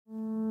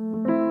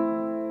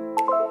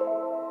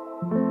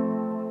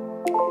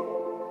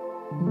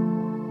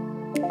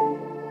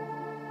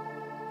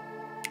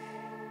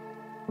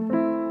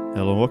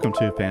welcome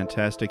to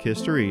Fantastic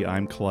History.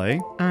 I'm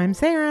Clay. I'm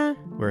Sarah.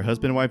 We're a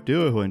husband and wife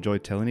duo who enjoy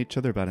telling each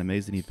other about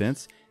amazing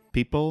events,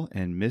 people,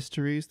 and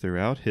mysteries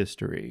throughout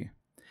history.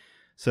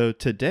 So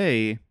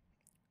today,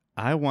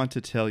 I want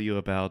to tell you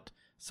about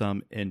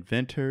some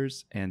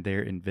inventors and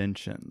their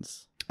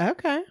inventions.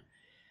 Okay.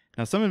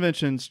 Now, some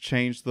inventions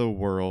changed the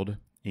world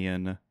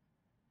in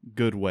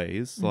good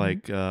ways,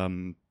 like,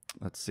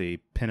 let's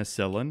see,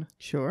 penicillin.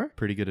 Sure.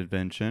 Pretty good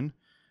invention.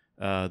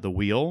 The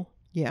wheel.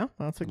 Yeah,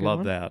 that's a good Love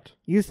one. that.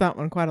 Use that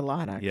one quite a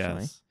lot, actually.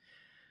 Yes.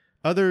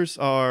 Others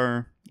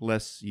are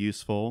less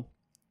useful.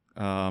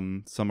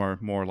 Some are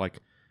more like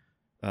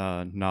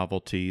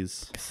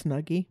novelties.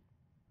 Snuggie.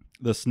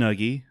 The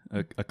Snuggie,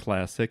 a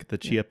classic. The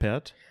Chia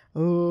Pet.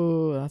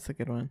 Oh, that's a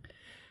good one.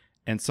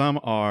 And some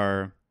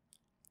are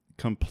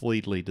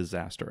completely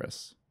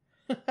disastrous.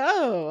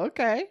 Oh,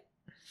 okay.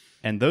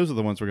 And those are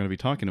the ones we're going to be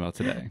talking about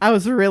today. I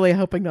was really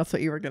hoping that's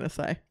what you were going to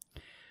say.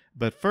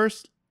 But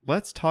first,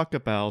 let's talk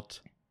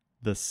about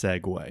the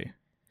Segway.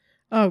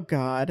 Oh,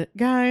 God.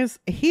 Guys,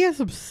 he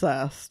is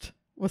obsessed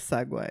with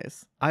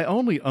Segways. I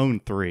only own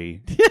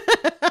 3.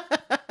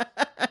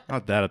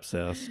 Not that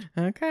obsessed.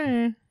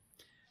 Okay.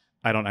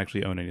 I don't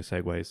actually own any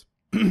Segways.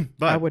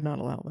 But I would not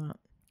allow that.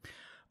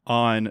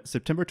 on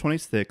September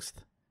 26th,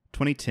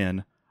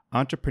 2010,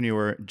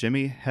 entrepreneur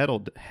Jimmy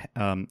Heselden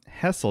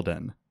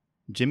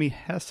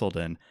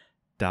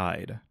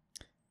died.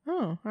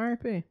 Oh,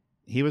 R.I.P.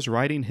 He was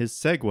riding his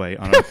Segway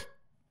on a...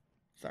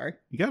 Sorry.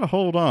 You gotta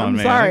hold on, I'm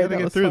man. sorry. I gotta That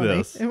get was through funny.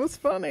 this. It was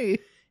funny.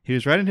 He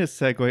was riding his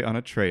Segway on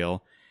a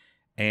trail,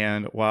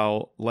 and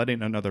while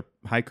letting another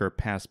hiker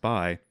pass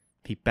by,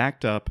 he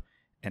backed up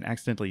and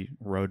accidentally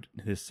rode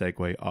his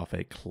Segway off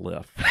a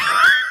cliff.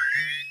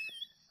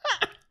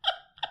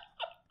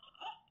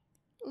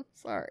 I'm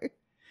sorry.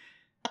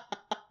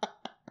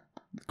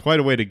 Quite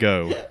a way to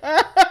go.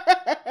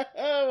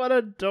 What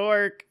a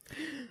dork.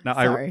 Now,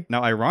 Sorry.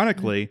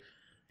 Ironically,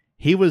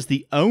 he was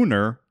the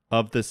owner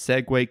of the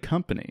Segway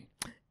company.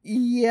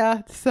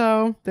 Yeah,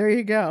 so there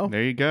you go.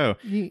 There you go.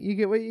 You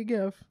get what you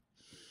give.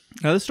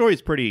 Now, this story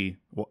is pretty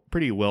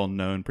well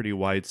known, pretty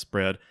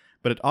widespread,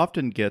 but it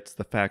often gets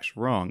the facts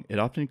wrong. It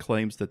often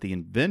claims that the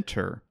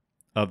inventor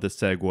of the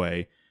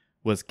Segway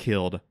was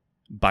killed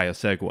by a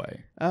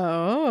Segway.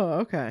 Oh,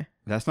 okay.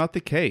 That's not the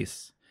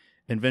case.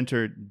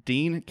 Inventor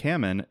Dean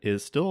Kamen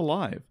is still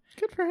alive,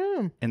 Good for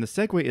him. and the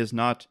Segway is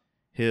not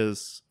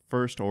his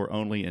first or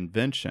only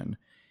invention.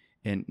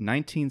 In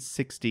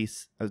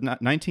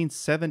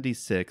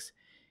 1976,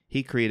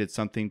 he created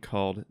something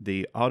called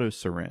the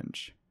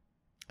autosyringe,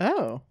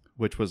 Oh.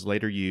 which was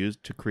later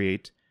used to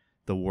create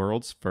the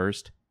world's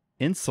first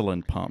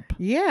insulin pump.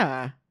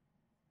 Yeah.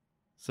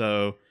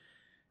 So,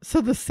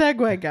 So the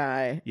Segway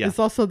guy Yeah. is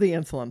also the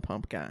insulin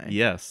pump guy.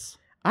 yes,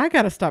 I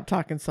gotta stop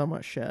talking so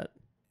much shit.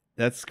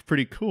 that's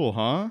pretty cool,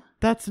 huh?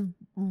 That's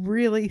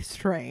really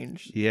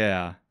strange.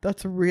 Yeah.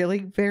 That's really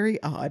very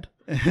odd.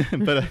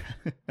 but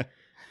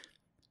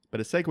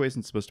a Segway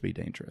isn't supposed to be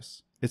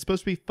dangerous. It's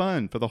supposed to be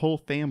fun for the whole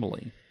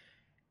family.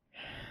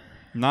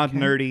 Not Okay.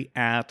 nerdy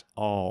at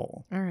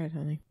all. All right,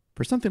 honey.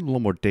 For something a little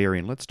more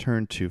daring, let's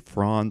turn to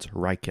Franz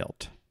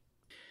Reichelt.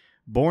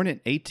 Born in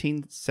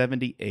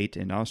 1878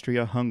 in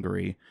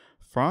Austria-Hungary,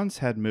 Franz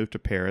had moved to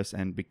Paris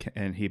and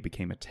he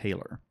became a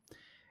tailor.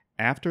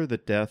 After the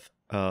death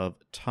of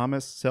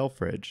Thomas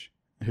Selfridge,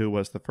 who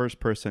was the first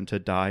person to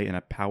die in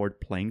a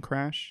powered plane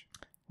crash,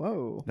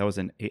 Whoa. that was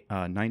in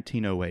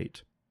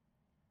 1908,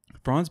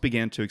 Franz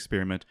began to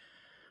experiment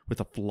with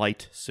a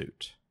flight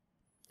suit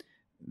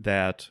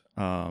that,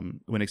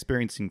 when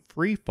experiencing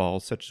free fall,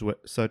 such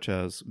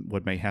as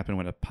what may happen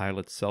when a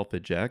pilot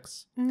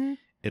self-ejects, Mm-hmm.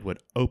 it would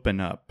open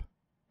up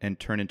and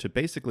turn into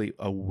basically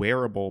a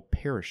wearable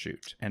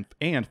parachute and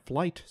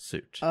flight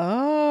suit.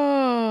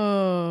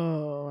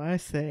 Oh, I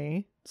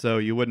see. So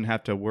you wouldn't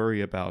have to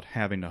worry about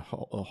having a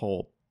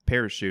whole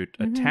parachute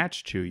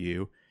attached to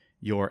you.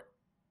 Your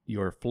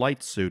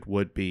flight suit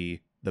would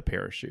be the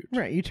parachute.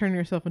 Right, you turn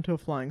yourself into a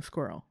flying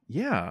squirrel.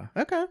 Yeah.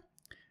 Okay.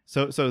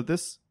 So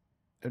this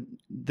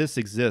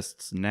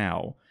exists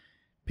now.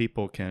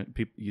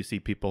 You see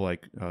people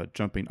like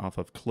jumping off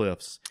of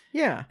cliffs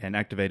Yeah. and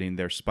activating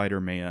their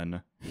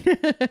Spider-Man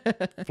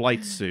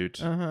flight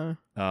suit. Uh-huh.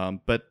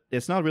 But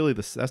it's not really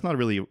that's not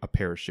really a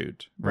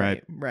parachute,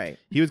 right? Right.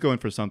 He was going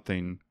for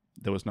something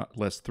that was not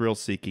less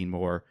thrill-seeking,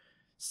 more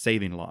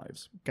saving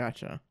lives.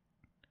 Gotcha.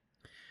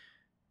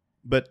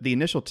 But the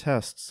initial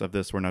tests of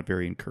this were not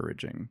very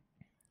encouraging.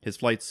 His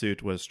flight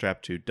suit was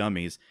strapped to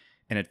dummies,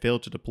 and it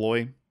failed to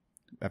deploy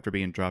after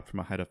being dropped from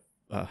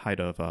a height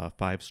of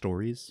 5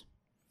 stories.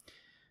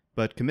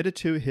 But committed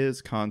to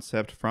his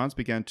concept, Franz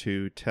began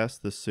to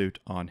test the suit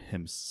on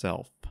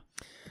himself,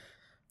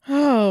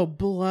 Oh,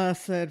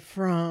 blessed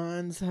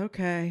Franz.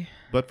 Okay.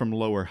 but from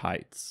lower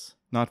heights,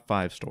 not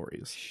 5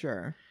 stories.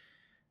 Sure.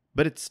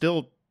 But it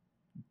still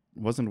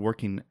wasn't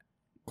working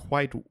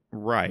quite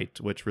right,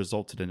 which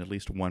resulted in at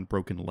least one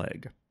broken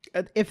leg.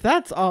 If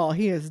that's all,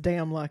 he is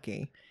damn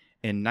lucky.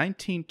 In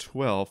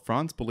 1912,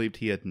 Franz believed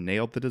he had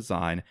nailed the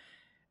design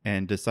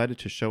and decided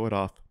to show it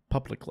off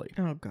publicly.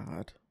 Oh,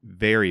 God.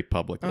 very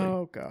publicly.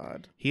 Oh,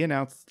 God. He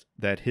announced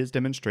that his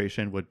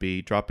demonstration would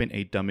be dropping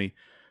a dummy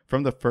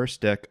from the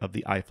first deck of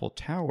the Eiffel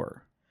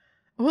Tower.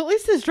 Well, at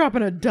least he's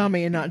dropping a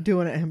dummy and not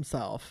doing it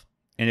himself.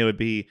 And it would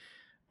be,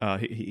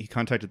 he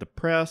contacted the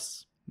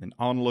press and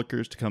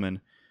onlookers to come in,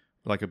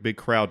 like a big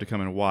crowd to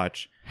come and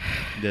watch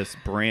this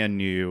brand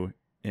new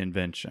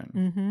invention.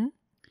 Mm-hmm.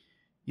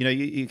 You know,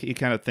 you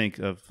kind of think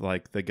of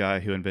like the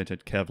guy who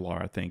invented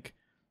Kevlar, I think,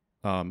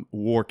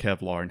 wore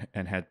Kevlar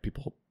and had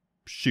people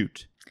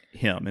shoot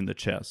him in the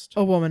chest.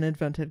 A woman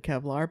invented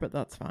Kevlar, but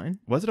that's fine.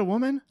 Was it a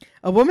woman?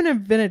 A woman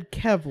invented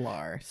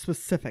Kevlar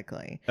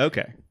specifically.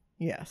 Okay.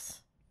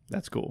 Yes.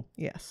 That's cool.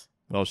 Yes.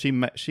 Well, she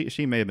may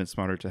have been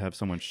smarter to have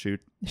someone shoot.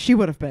 She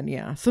would have been,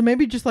 yeah. So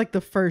maybe just like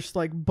the first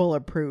like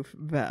bulletproof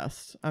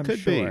vest, I'm Could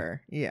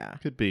sure. Yeah.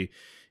 Could be.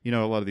 You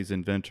know, a lot of these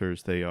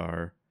inventors, they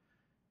are...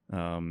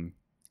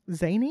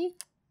 Zany?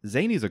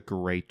 Zany is a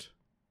great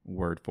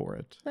word for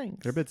it.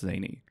 Thanks. They're a bit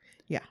zany.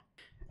 Yeah.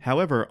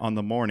 However, on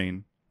the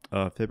morning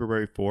of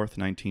February 4th,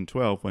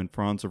 1912, when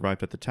Franz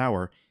arrived at the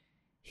tower,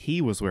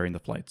 he was wearing the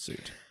flight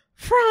suit.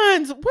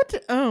 Franz!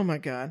 Oh my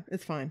God.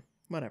 It's fine.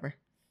 Whatever.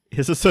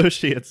 His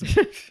associates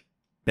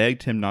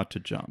begged him not to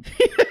jump.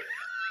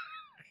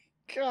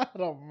 God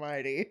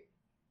almighty.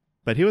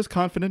 But he was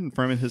confident and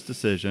firm in his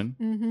decision.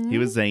 Mm-hmm. He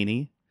was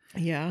zany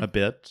Yeah. a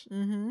bit,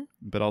 Mm-hmm.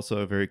 but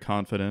also very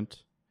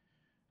confident,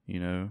 you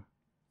know.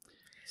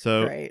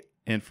 So Right.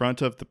 in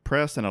front of the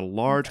press and a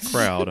large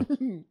crowd,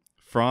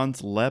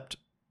 Franz leapt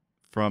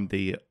from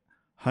the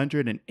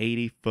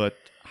 180-foot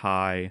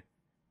high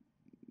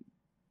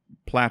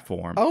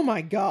platform Oh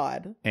my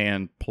God.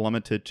 and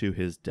plummeted to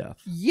his death.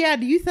 Yeah,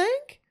 do you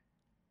think?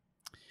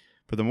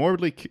 For the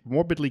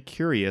morbidly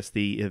curious,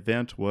 the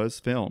event was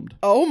filmed,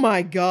 Oh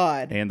my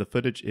God. and the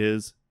footage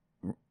is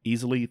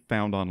easily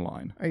found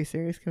online. Are you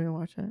serious? Can we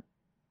watch it?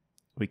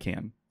 We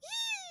can,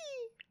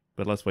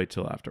 but let's wait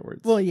till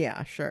afterwards. Well,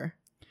 yeah, sure.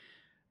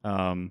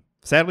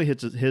 Sadly,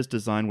 his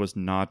design was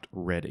not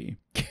ready.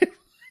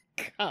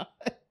 God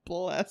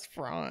bless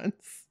Franz.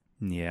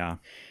 Yeah,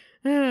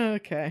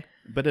 Okay.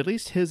 but at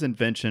least his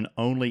invention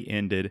only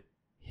ended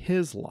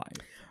his life.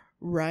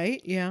 Right,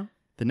 yeah.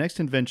 The next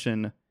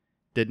invention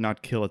did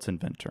not kill its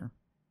inventor,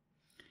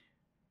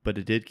 but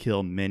it did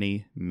kill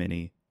many,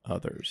 many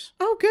others.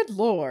 Oh, good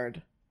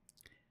Lord.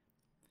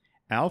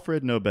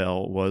 Alfred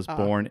Nobel was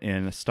born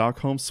in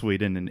Stockholm,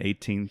 Sweden in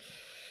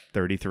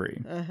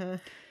 1833. Uh-huh.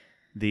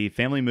 The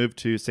family moved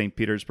to St.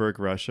 Petersburg,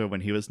 Russia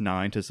when he was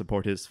 9 to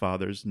support his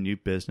father's new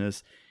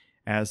business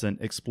as an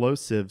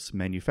explosives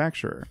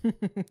manufacturer.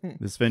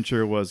 This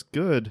venture was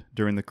good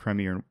during the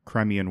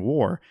Crimean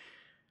War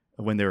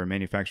when they were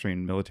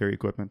manufacturing military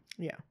equipment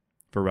Yeah.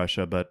 for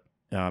Russia, but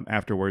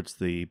afterwards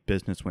the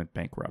business went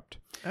bankrupt.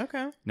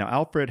 Okay. Now,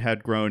 Alfred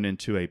had grown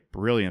into a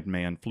brilliant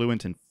man,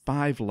 fluent in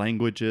 5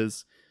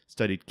 languages,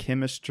 studied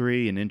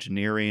chemistry and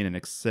engineering, and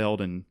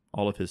excelled in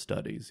all of his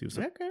studies. He was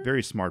a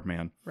very smart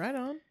man. Right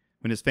on.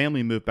 When his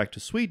family moved back to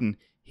Sweden,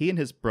 he and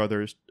his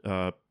brothers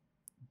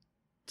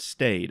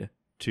stayed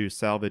to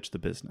salvage the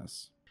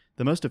business.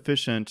 The most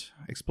efficient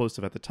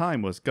explosive at the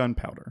time was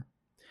gunpowder,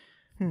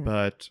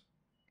 but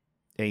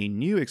a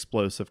new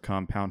explosive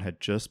compound had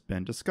just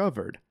been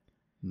discovered,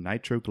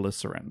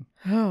 nitroglycerin.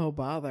 Oh,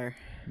 bother.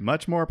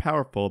 Much more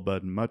powerful,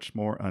 but much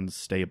more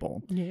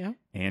unstable Yeah.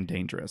 and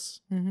dangerous.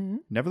 Mm-hmm.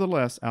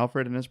 Nevertheless,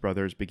 Alfred and his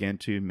brothers began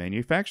to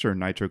manufacture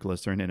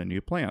nitroglycerin in a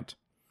new plant.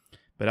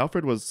 But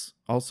Alfred was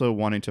also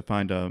wanting to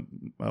find a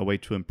way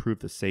to improve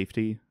the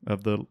safety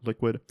of the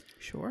liquid.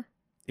 Sure.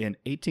 In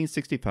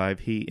 1865,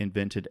 he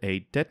invented a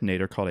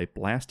detonator called a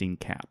blasting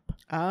cap.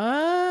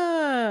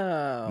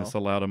 Oh. This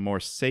allowed a more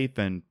safe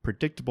and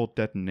predictable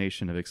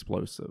detonation of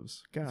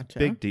explosives. It's Gotcha. a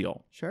big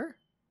deal. Sure.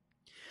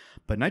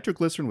 But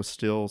nitroglycerin was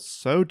still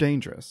so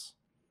dangerous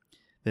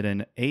that in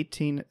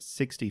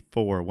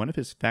 1864, one of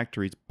his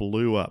factories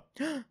blew up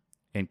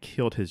and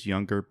killed his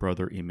younger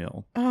brother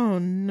Emil. Oh,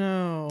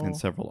 no. And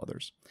several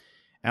others.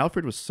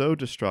 Alfred was so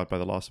distraught by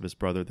the loss of his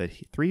brother that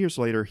 3 years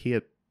later he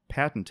had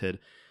patented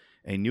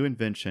a new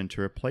invention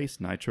to replace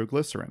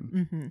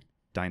nitroglycerin,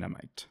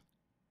 dynamite.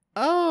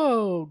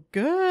 Oh,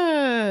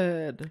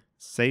 good.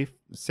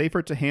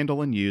 Safer to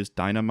handle and use,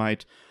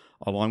 dynamite,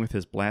 along with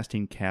his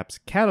blasting caps,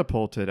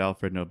 catapulted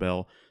Alfred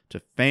Nobel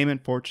to fame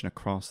and fortune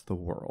across the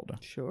world.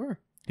 Sure.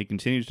 He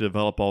continued to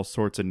develop all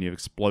sorts of new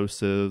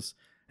explosives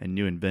and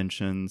new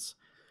inventions.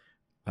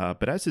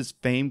 But as his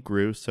fame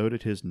grew, so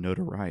did his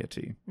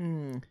notoriety.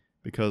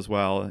 Because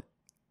while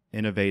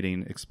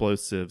innovating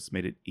explosives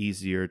made it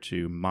easier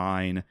to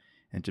mine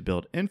and to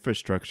build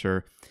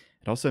infrastructure,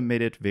 it also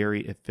made it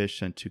very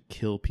efficient to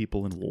kill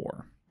people in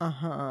war.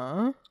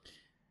 Uh-huh.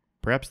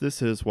 Perhaps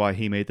this is why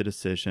he made the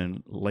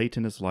decision late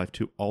in his life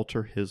to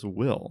alter his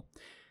will.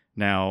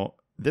 Now,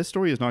 this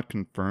story is not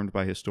confirmed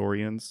by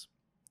historians.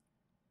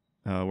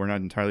 We're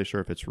not entirely sure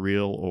if it's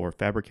real or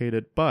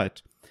fabricated,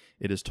 but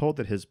it is told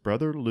that his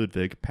brother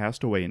Ludwig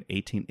passed away in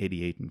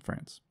 1888 in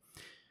France.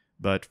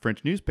 But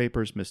French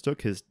newspapers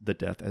mistook the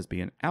death as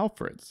being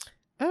Alfred's.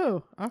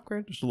 Oh,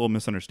 awkward. Just a little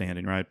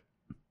misunderstanding, right?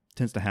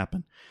 Tends to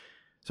happen.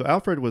 So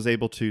Alfred was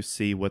able to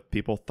see what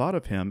people thought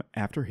of him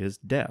after his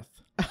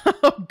death.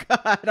 Oh,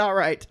 God. All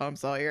right, Tom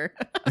Sawyer.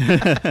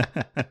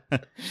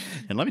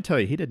 And let me tell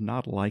you, he did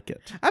not like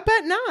it. I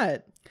bet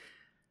not.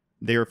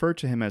 They referred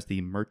to him as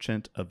the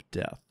Merchant of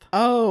Death.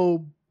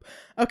 Oh,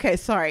 okay.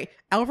 Sorry.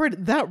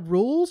 Alfred, that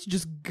rules.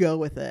 Just go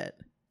with it.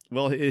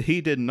 Well,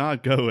 he did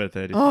not go with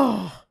it.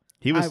 Oh,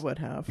 I would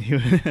have.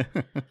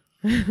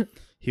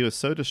 He was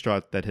so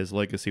distraught that his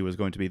legacy was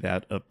going to be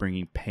that of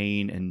bringing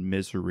pain and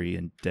misery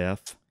and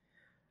death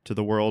to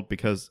the world,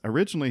 because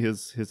originally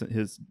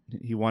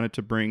he wanted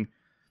to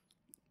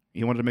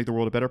make the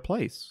world a better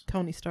place.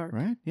 Tony Stark.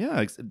 Right?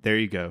 Yeah, there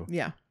you go.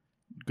 Yeah.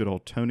 Good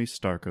old Tony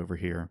Stark over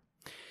here.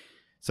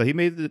 So he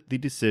made the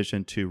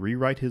decision to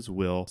rewrite his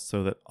will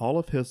so that all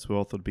of his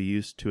wealth would be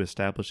used to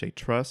establish a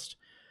trust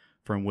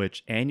from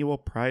which annual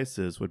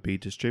prizes would be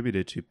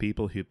distributed to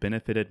people who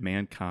benefited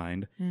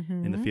mankind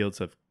in the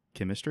fields of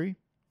chemistry,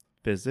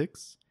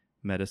 physics,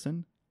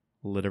 medicine,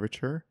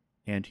 literature,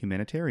 and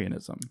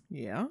humanitarianism.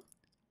 Yeah.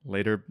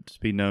 Later to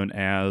be known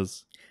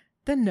as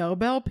the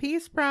Nobel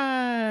Peace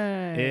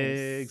Prize.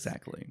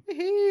 Exactly.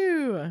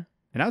 Woohoo!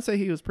 And I'd say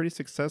he was pretty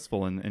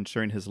successful in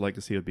ensuring his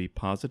legacy would be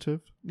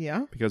positive.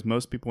 Yeah. Because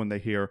most people, when they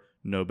hear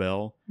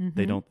Nobel,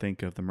 they don't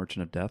think of the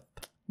Merchant of Death.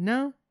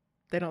 No.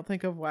 They don't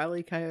think of Wile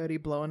E. Coyote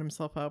blowing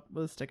himself up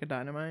with a stick of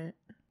dynamite.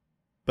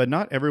 But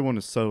not everyone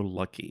is so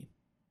lucky.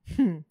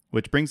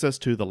 Which brings us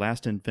to the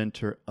last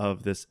inventor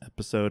of this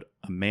episode,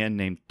 a man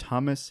named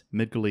Thomas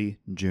Midgley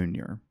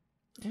Jr.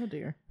 Oh,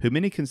 dear. Who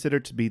many consider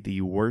to be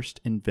the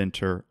worst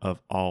inventor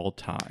of all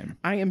time.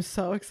 I am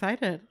so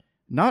excited.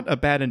 Not a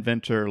bad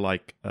inventor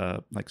like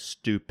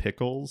Stu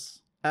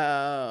Pickles.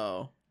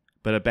 Oh.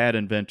 But a bad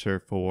inventor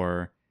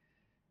for,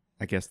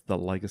 I guess, the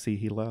legacy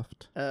he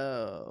left.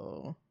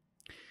 Oh.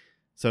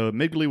 So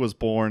Midgley was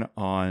born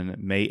on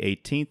May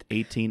 18th,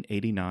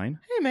 1889.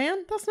 Hey,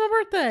 man, that's my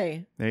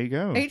birthday. There you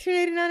go.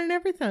 1889 and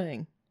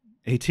everything.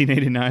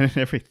 1889 and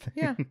everything.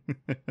 Yeah.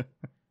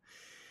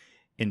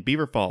 In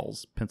Beaver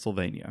Falls,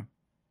 Pennsylvania.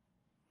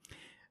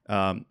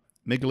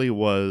 Midgley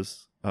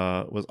was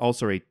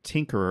also a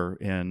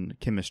tinkerer in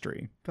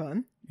chemistry.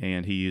 Fun.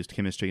 And he used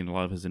chemistry in a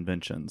lot of his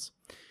inventions.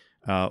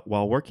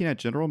 While working at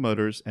General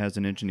Motors as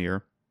an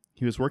engineer,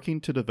 he was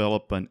working to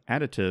develop an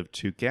additive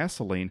to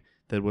gasoline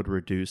that would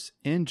reduce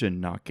engine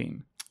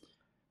knocking.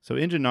 So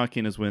engine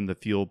knocking is when the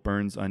fuel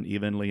burns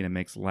unevenly and it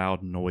makes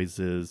loud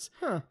noises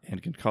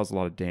and can cause a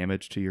lot of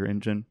damage to your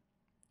engine.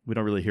 We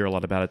don't really hear a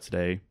lot about it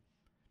today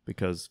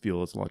because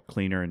fuel is a lot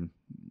cleaner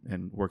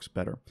and works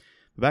better.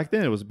 But back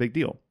then it was a big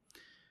deal.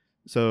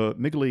 So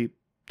Midgley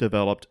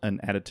developed an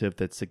additive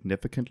that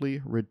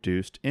significantly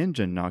reduced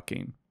engine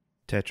knocking,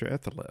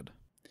 tetraethyl lead.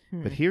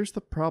 But here's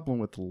the problem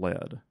with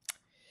lead.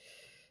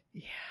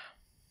 Yeah.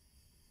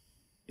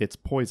 It's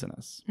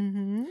poisonous.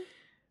 Mm-hmm.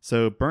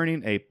 So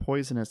burning a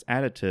poisonous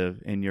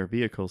additive in your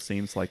vehicle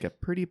seems like a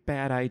pretty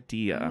bad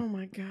idea. Oh,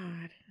 my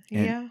God.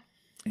 Yeah.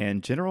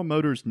 And General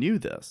Motors knew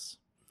this,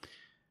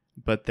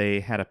 but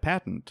they had a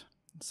patent,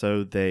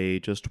 so they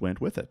just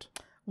went with it.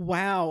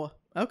 Wow.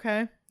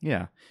 Okay.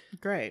 Yeah.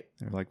 Great.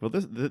 They're like, well,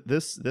 this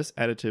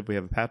additive we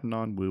have a patent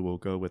on, we will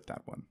go with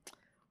that one.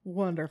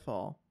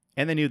 Wonderful.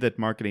 And they knew that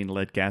marketing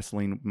lead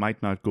gasoline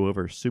might not go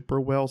over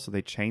super well, so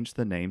they changed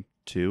the name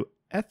to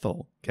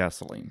ethyl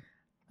gasoline.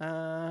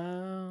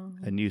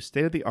 A new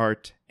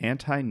state-of-the-art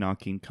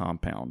anti-knocking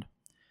compound.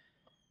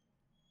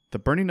 The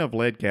burning of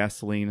lead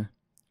gasoline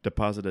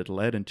deposited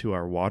lead into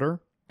our water,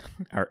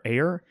 our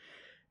air,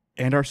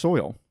 and our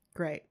soil.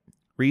 Great.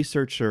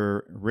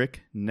 Researcher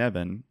Rick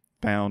Nevin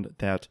found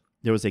that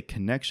there was a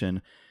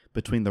connection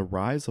between the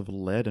rise of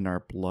lead in our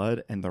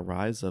blood and the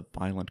rise of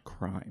violent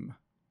crime.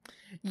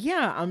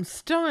 Yeah, I'm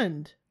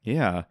stunned.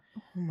 Yeah.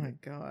 Oh, my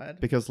God.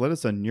 Because lead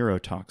is a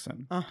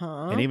neurotoxin.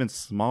 Uh-huh. And even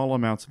small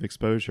amounts of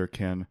exposure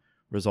can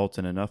result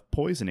in enough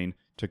poisoning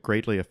to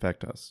greatly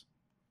affect us.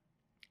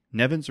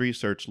 Nevin's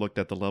research looked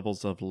at the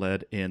levels of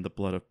lead in the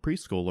blood of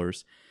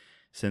preschoolers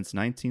since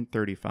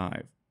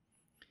 1935.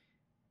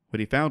 What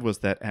he found was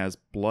that as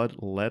blood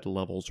lead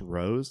levels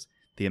rose,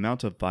 the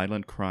amount of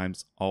violent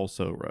crimes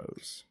also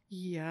rose.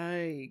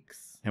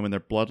 Yikes. And when their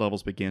blood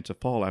levels began to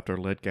fall after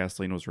lead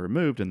gasoline was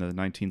removed in the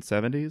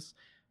 1970s,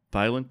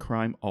 violent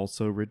crime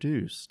also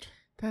reduced.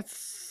 That's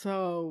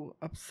so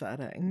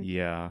upsetting.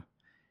 Yeah.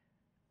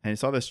 And he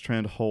saw this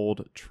trend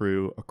hold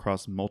true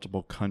across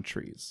multiple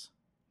countries,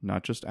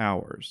 not just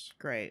ours.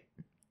 Great.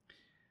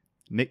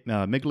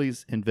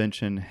 Midgley's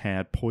invention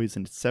had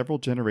poisoned several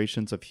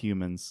generations of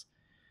humans,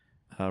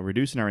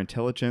 reducing our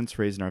intelligence,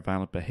 raising our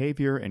violent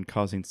behavior, and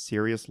causing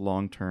serious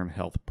long-term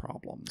health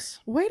problems.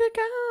 Way to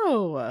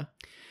go!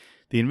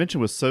 The invention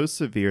was so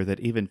severe that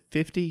even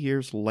 50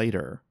 years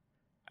later,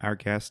 our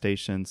gas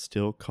stations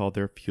still call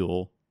their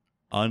fuel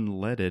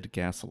unleaded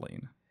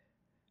gasoline.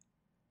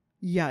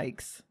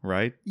 Yikes.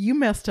 Right? You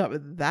messed up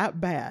that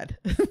bad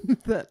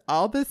that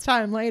all this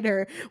time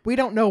later, we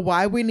don't know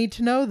why we need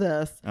to know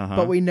this,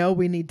 but we know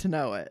we need to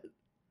know it.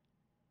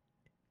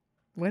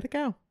 Way to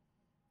go.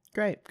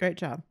 Great. Great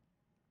job.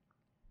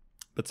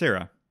 But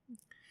Sarah,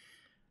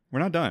 we're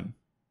not done.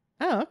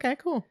 Oh, okay,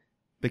 cool.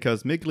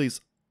 Because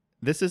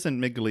this isn't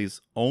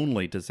Midgley's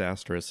only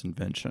disastrous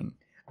invention.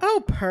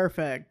 Oh,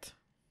 perfect.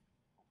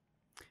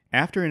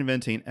 After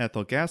inventing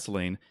ethyl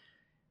gasoline,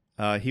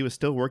 he was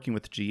still working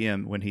with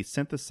GM when he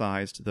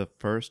synthesized the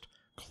first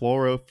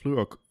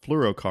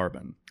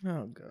chlorofluorocarbon.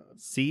 Oh, God.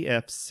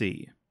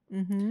 CFC.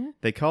 Mm-hmm.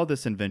 They called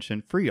this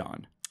invention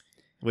Freon,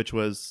 which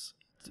was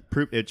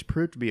it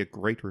proved to be a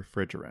great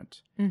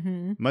refrigerant.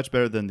 Mm-hmm. Much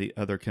better than the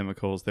other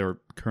chemicals that were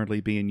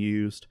currently being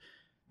used.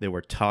 They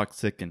were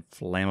toxic and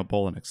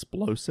flammable and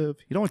explosive.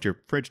 You don't want your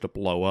fridge to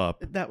blow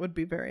up. That would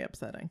be very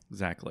upsetting.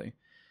 Exactly.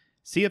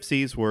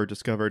 CFCs were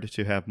discovered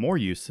to have more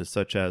uses,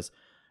 such as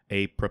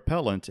a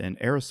propellant in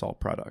aerosol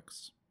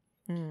products.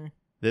 Mm.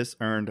 This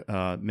earned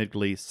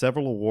Midgley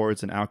several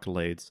awards and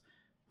accolades,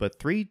 but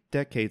 3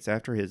 decades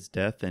after his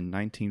death in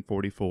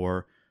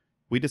 1944,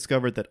 we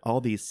discovered that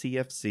all these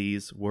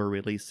CFCs we were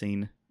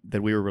releasing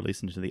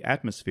into the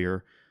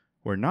atmosphere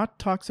were not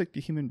toxic to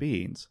human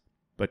beings,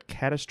 but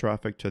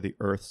catastrophic to the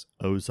Earth's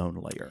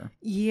ozone layer.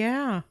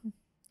 Yeah.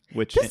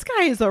 Which this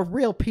guy is a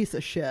real piece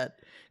of shit.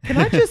 Can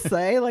I just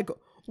say, like,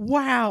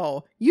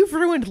 wow, you've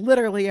ruined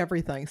literally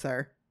everything,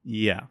 sir.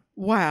 Yeah.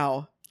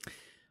 Wow.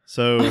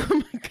 So oh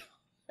my God.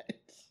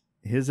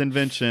 His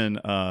invention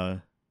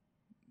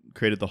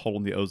created the hole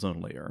in the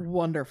ozone layer.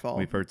 Wonderful.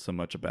 We've heard so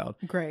much about.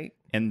 Great.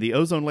 And the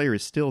ozone layer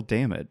is still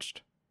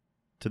damaged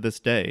to this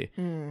day,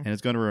 and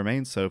it's going to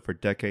remain so for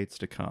decades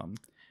to come.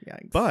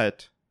 Yikes.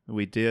 But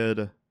we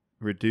did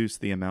reduce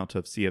the amount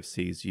of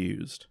CFCs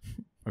used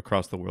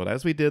across the world,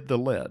 as we did the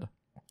lead.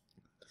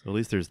 So at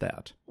least there's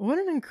that. What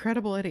an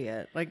incredible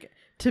idiot. Like,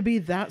 to be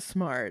that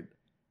smart.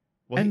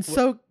 Well, and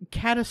so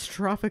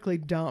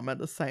catastrophically dumb at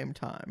the same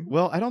time.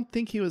 Well, I don't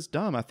think he was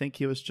dumb. I think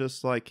he was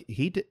just like,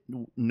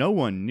 no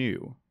one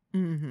knew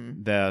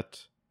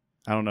that,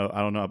 I don't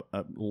know.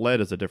 Lead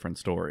is a different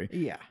story.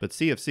 Yeah. But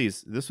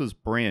CFCs, this was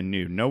brand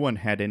new. No one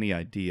had any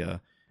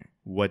idea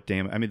what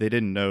damage. I mean, they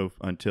didn't know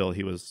until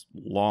he was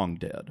long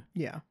dead.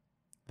 Yeah.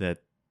 That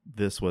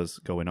this was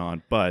going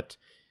on. But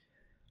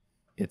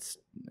it's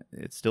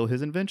still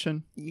his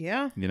invention.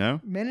 Yeah. You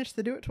know? Managed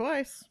to do it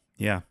twice.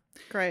 Yeah.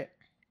 Great.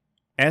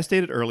 As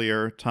stated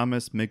earlier,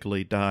 Thomas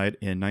Midgley died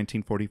in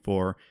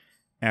 1944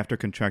 after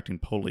contracting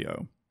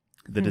polio.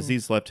 The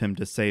disease left him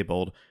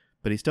disabled,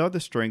 but he still had the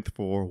strength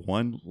for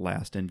one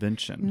last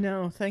invention.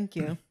 No, thank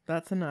you.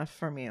 That's enough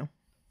from you.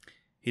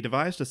 He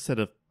devised a set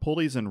of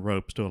pulleys and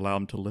ropes to allow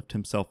him to lift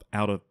himself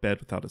out of bed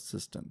without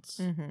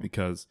assistance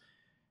because,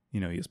 he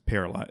was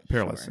paralyzed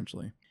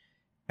essentially.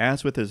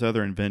 As with his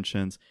other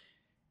inventions,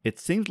 it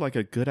seemed like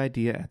a good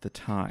idea at the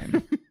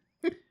time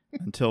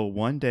until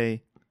one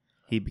day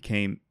he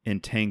became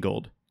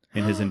entangled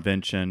in his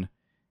invention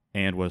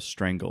and was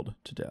strangled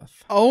to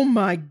death. Oh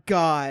my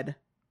God.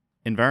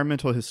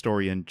 Environmental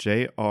historian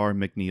J.R.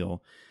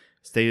 McNeil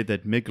stated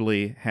that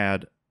Midgley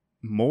had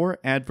more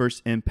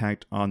adverse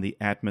impact on the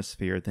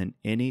atmosphere than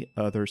any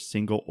other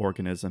single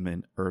organism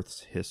in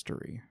Earth's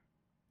history.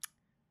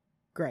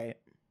 Great.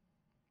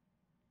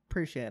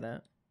 Appreciate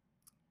it.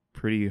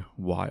 Pretty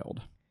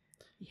wild.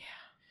 Yeah.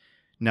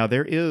 Now,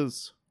 there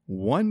is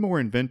one more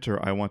inventor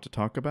I want to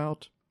talk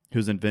about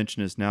whose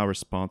invention is now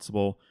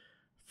responsible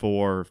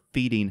for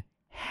feeding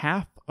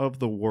half of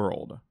the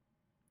world.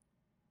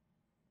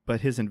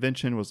 But his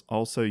invention was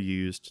also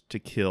used to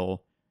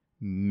kill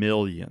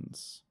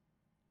millions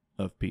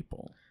of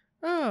people.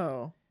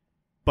 Oh.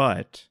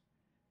 But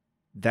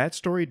that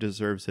story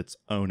deserves its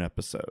own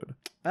episode.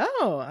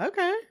 Oh,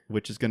 okay.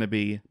 Which is going to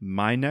be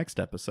my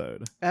next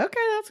episode.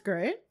 Okay, that's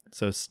great.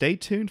 So stay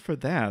tuned for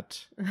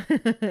that.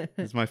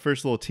 It's my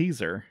first little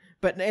teaser.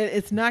 But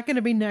it's not going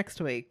to be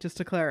next week, just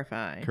to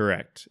clarify.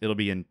 Correct. It'll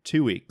be in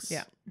 2 weeks.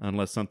 Yeah.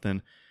 Unless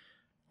something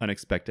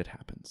unexpected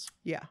happens.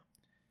 Yeah.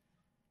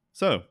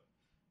 So,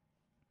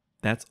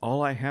 that's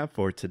all I have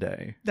for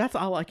today. That's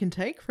all I can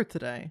take for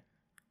today.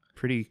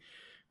 Pretty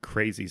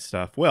crazy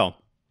stuff. Well,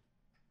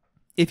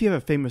 if you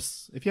have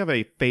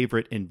a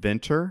favorite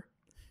invention,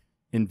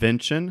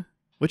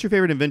 what's your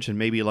favorite invention?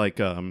 Maybe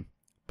like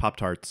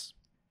Pop-Tarts.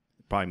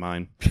 Probably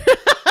mine.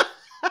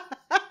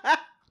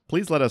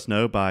 Please let us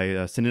know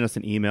by sending us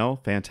an email,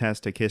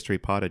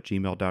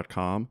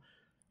 fantastichistorypod@gmail.com,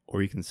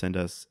 or you can send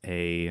us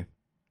a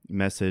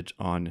message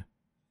on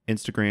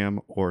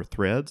Instagram or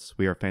Threads.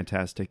 We are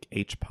Fantastic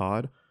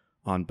HPod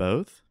on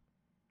both.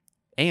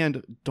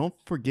 And don't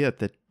forget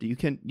that you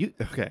can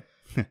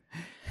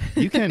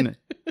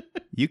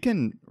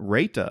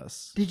rate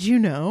us. Did you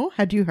know?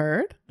 Had you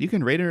heard? You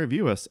can rate and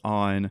review us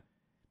on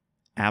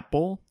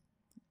Apple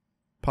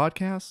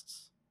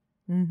Podcasts,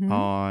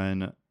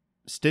 on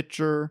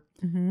Stitcher,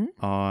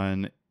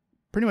 on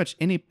pretty much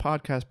any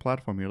podcast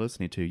platform you're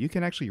listening to. You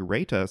can actually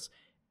rate us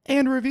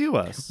and review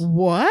us.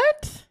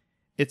 What?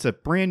 It's a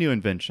brand new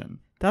invention.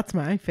 That's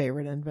my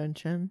favorite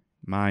invention.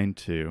 Mine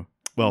too.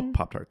 Well,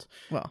 Pop-Tarts.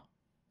 Well.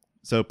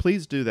 So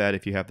please do that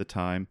if you have the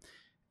time.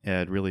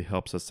 It really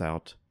helps us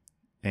out.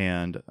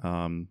 And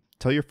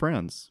tell your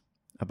friends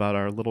about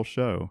our little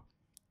show.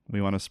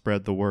 We want to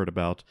spread the word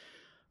about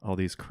all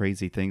these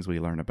crazy things we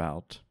learn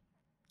about.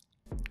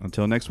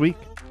 Until next week.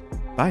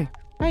 Bye.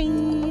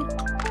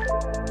 Bye.